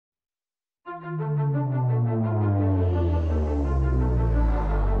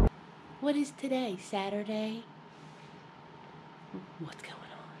What is today? Saturday? What's going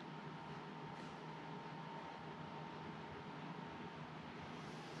on?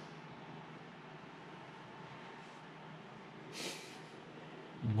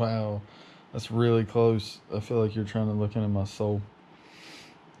 Wow, that's really close. I feel like you're trying to look into my soul.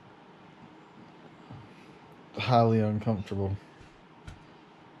 Highly uncomfortable.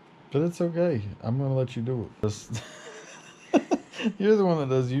 But it's okay. I'm gonna let you do it. You're the one that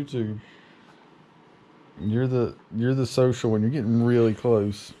does YouTube. You're the social one. You're getting really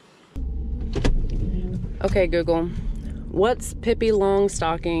close. Okay, Google. What's Pippi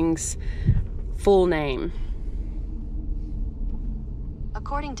Longstocking's full name?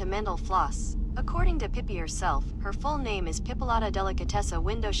 According to Mendel Floss, according to Pippi herself, her full name is Pippilata Delicatessa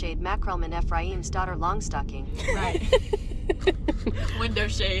Windowshade Macrelman Ephraim's daughter Longstocking. Right.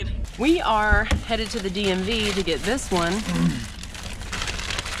 Windowshade. We are headed to the DMV to get this one.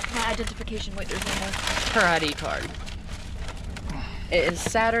 My identification, wait, there's no more. Her ID card. It is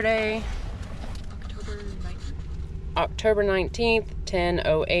Saturday, October 19th,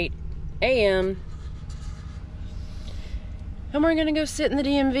 10:08 a.m. And we're gonna go sit in the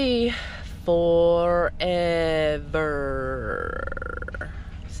DMV forever.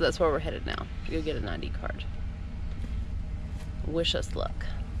 So that's where we're headed now, to go get an ID card. Wish us luck.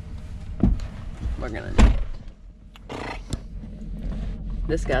 We're gonna do it.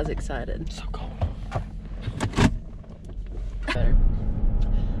 This guy's excited. So cold. Better.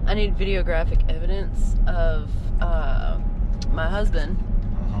 I need videographic evidence of my husband,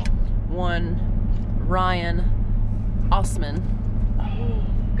 one Ryan Ossmann.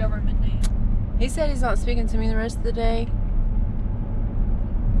 Government name. He said he's not speaking to me the rest of the day.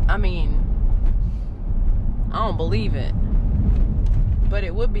 I mean, I don't believe it, but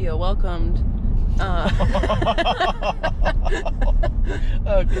it would be a welcomed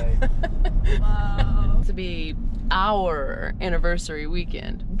Okay. Wow. to be our anniversary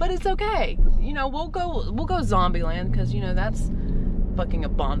weekend, but it's okay. You know, we'll go Zombieland because you know that's fucking a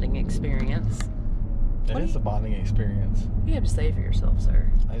bonding experience. It is a bonding experience. You have to say it for yourself, sir.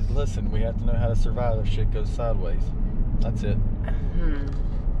 Hey, listen, we have to know how to survive if shit goes sideways. That's it.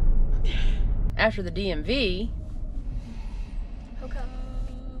 After the DMV, Okay.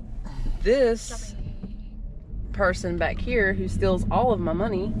 this person back here who steals all of my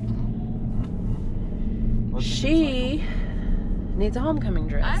money, she needs a homecoming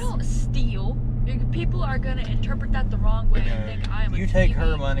dress. I don't steal. People are gonna interpret that the wrong way and think I am a You take thieving.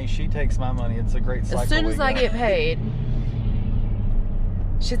 her money, she takes my money. It's a great cycle. As soon as we I got. get paid,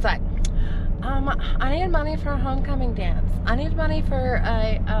 she's like, I need money for a homecoming dance. I need money for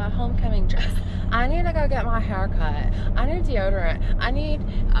a homecoming dress. I need to go get my hair cut. I need deodorant. I need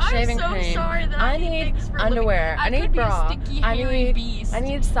shaving I'm so cream. sorry that I I need things for a underwear. living. I need could bra. Be a sticky, I hairy need beast I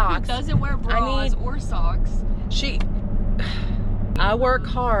need socks. who doesn't wear bras or socks. I work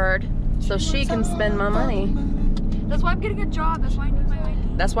hard so she can spend my money. That's why I'm getting a job. That's why I need my ID.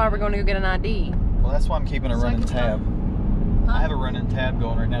 That's why we're going to go get an ID. Well, that's why I'm keeping a So I running can tab. Huh? I have a running tab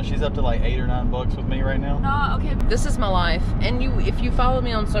going right now. She's up to like $8 or $9 with me right now. No, okay. This is my life, and if you follow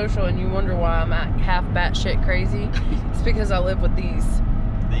me on social and you wonder why I'm half batshit crazy, it's because I live with these.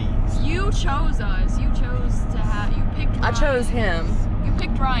 You chose us. You chose to have. You picked Ryan. I chose him. You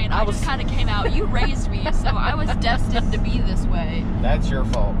picked Ryan. I just kind of came out. You raised me, so I was destined to be this way. That's your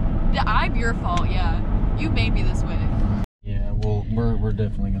fault. I'm your fault, yeah. You made me this way. Yeah, well, we're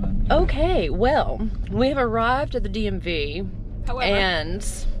definitely gonna. Okay, well, we have arrived at the DMV, However, and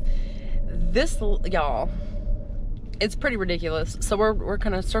this, y'all, it's pretty ridiculous. So we're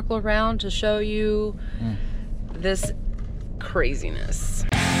gonna circle around to show you this craziness.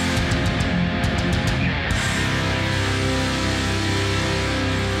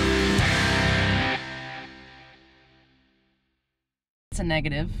 It's a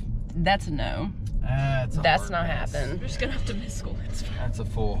negative. That's a no. That's not happening. we're just gonna have to miss school. It's fine. That's a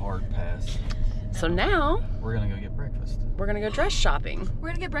full hard pass. So now We're gonna go get breakfast. we're gonna go dress shopping. We're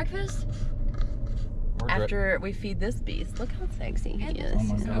gonna get breakfast? After we feed this beast. Look how sexy he is. Oh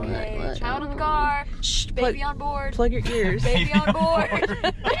my God. Okay, Look. child in the car, Shh, baby on board. Plug your ears. Baby on board.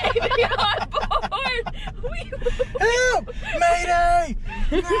 Baby on board. Help! Mayday!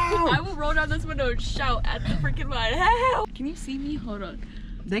 No! I will roll down this window and shout at the freaking light. Help! Can you see me? Hold on.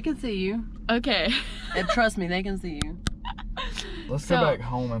 They can see you. Okay. And trust me, they can see you. Let's So- go back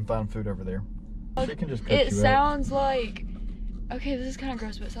home and find food over there. She can just cook It you up. sounds like, okay, this is kind of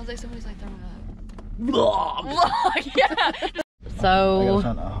gross, but it sounds like somebody's like throwing up. Yeah. I gotta So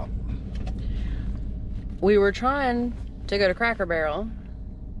find we were trying to go to Cracker Barrel,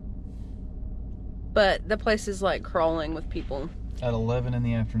 But the place is like crawling with people. At 11 in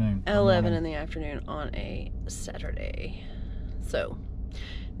the afternoon. At 11 in the afternoon on a Saturday. So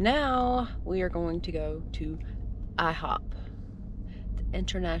now we are going to go to IHOP, the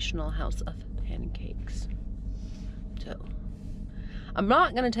International House of Pancakes. So I'm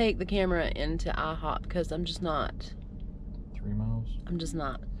not gonna take the camera into IHOP because I'm just not. 3 miles? I'm just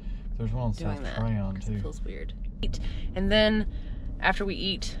not. There's one on doing South that Tryon too. It feels weird. And then after we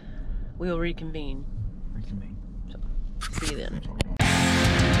eat, we will reconvene. So, see you then.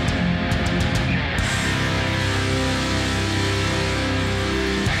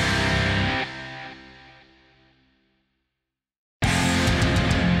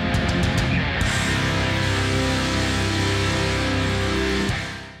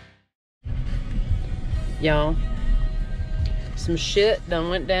 Y'all, some shit done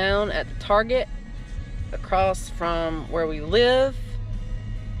went down at the Target across from where we live.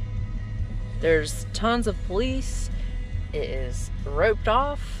 There's tons of police. It is roped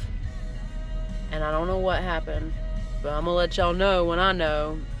off, and I don't know what happened, but I'm gonna let y'all know when I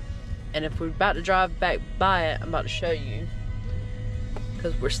know. And if we're about to drive back by it, I'm about to show you,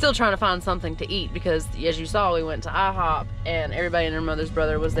 because we're still trying to find something to eat, because as you saw, we went to IHOP and everybody and their mother's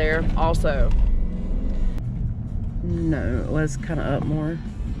brother was there also. No, it was kind of up more.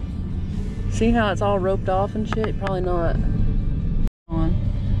 See how it's all roped off and shit? Probably not.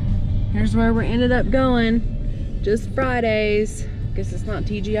 Here's where we ended up going. Just Fridays. Guess it's not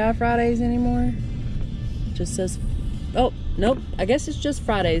TGI Fridays anymore. Just says, oh, nope. I guess it's just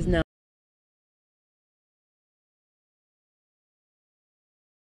Fridays now.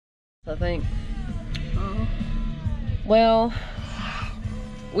 I think. Well,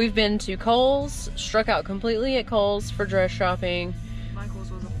 we've been to Kohl's, struck out completely at Kohl's for dress shopping. Michael's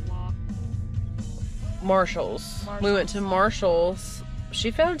was a flop. Marshall's. We went to Marshall's. She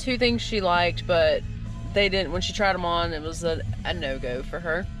found 2 things she liked, but they didn't, when she tried them on, it was a no-go for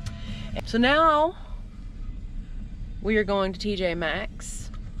her. So now, we are going to TJ Maxx.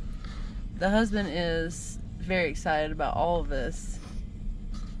 The husband is very excited about all of this.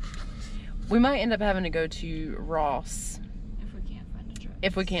 We might end up having to go to Ross. If we can't find a dress.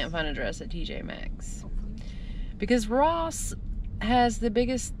 If we can't find a dress at TJ Maxx. Hopefully. Because Ross has the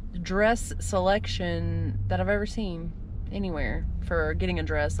biggest dress selection that I've ever seen anywhere for getting a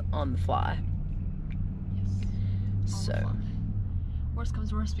dress on the fly. Yes. So, Worst comes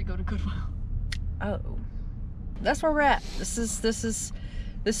to worst, we go to Goodwill. oh, that's where we're at. This is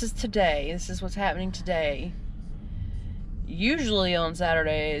today. This is what's happening today. Usually on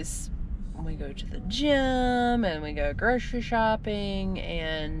Saturdays, we go to the gym and we go grocery shopping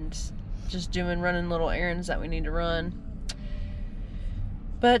and just running little errands that we need to run.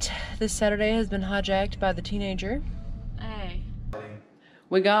 But this Saturday has been hijacked by the teenager. Hey.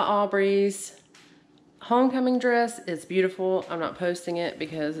 We got Aubrey's homecoming dress. It's beautiful. I'm not posting it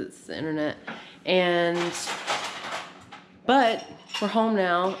because it's the internet. But we're home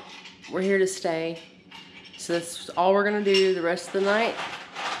now. We're here to stay. So that's all we're gonna do the rest of the night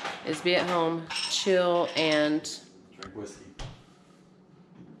is be at home, chill, and Drink whiskey.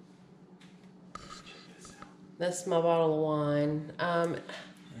 that's my bottle of wine.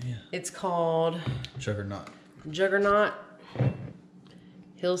 Yeah. It's called Juggernaut. Juggernaut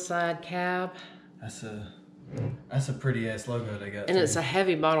Hillside Cab. That's a pretty ass logo they got. And it's a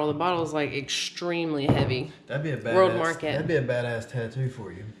heavy bottle. The bottle is like extremely heavy. That'd be a badass. World Market. That'd be a badass tattoo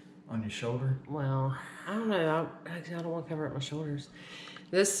for you on your shoulder. Well, I don't know. I don't want to cover up my shoulders.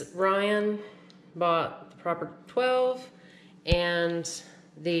 This Ryan bought the Proper 12 and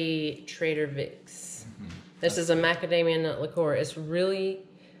the Trader Vic's. Mm-hmm. This is a macadamia nut liqueur. It's really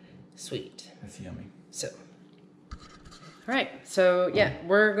sweet. That's yummy. So, all right. So yeah,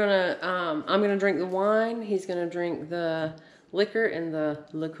 we're gonna. I'm gonna drink the wine. He's gonna drink the liquor and the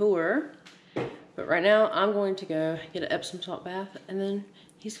liqueur. But right now, I'm going to go get an Epsom salt bath, and then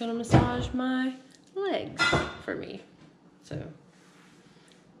he's gonna massage my legs for me. So,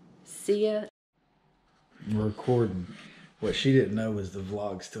 see ya. We're recording. What she didn't know was the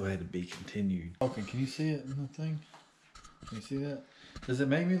vlog still had to be continued. Okay, can you see it in the thing? Can you see that? Does it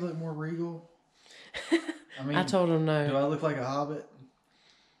make me look more regal? I mean, I told him no. Do I look like a hobbit?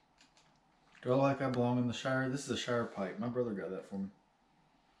 Do I look like I belong in the Shire? This is a Shire pipe. My brother got that for me.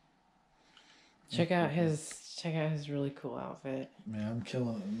 Check out his really cool outfit. Man, I'm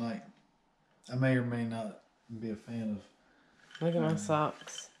killing it tonight. I may or may not be a fan of. Look at my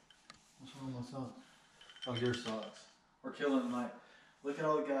socks. What's wrong with my socks? Oh, your socks. We're killing tonight. Look at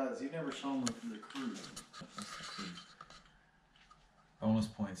all the guys. You've never shown them the crew. That's the crew. Bonus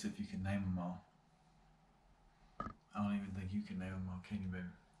points if you can name them all. I don't even think you can name them all, can you, baby?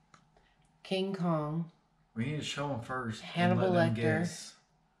 King Kong. We need to show them first. Hannibal and let them Lecter. guess.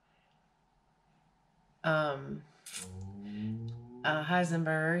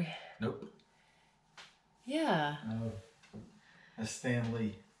 Heisenberg. Nope. Yeah. No. That's Stan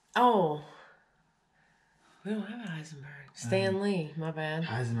Lee. Oh. We don't have a Heisenberg. Stan Lee, my bad.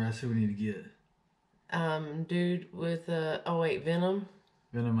 Heisenberg, that's who we need to get. Dude with Venom.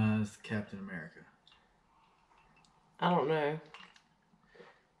 Venomized Captain America. I don't know.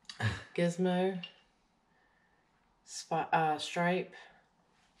 Gizmo. Stripe.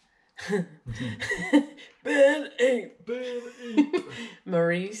 Ben Ape.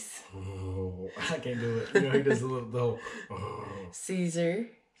 Maurice. Oh, I can't do it. You know, he does the whole. Oh. Caesar.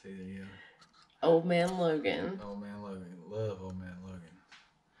 Caesar, yeah. Old Man Logan. Old Man Logan. Love Old Man Logan.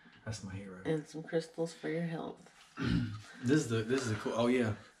 That's my hero. And some crystals for your health. This is a cool. Oh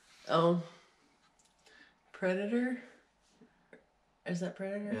yeah. Oh. Predator. Is that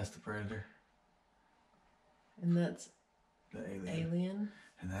Predator? That's the Predator. And that's The alien. Alien.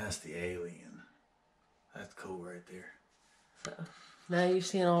 And that's the alien. That's cool right there. So now you've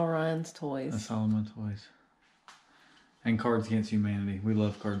seen all Ryan's toys. That's all of my toys. And Cards Against Humanity. We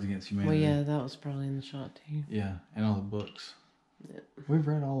love Cards Against Well, Humanity. yeah, that was probably in the shot too. Yeah, and all the books. Yeah. We've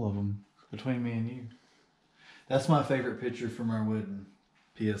read all of them between me and you. That's my favorite picture from our wedding.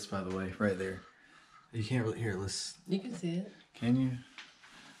 P.S. by the way, right there. You can't really hear it. Let's. You can see it. Can you?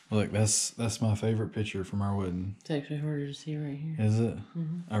 Look, that's my favorite picture from our wedding. It's actually harder to see right here. Is it?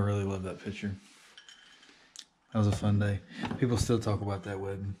 I really love that picture. That was a fun day. People still talk about that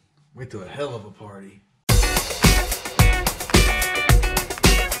wedding. We threw a hell of a party.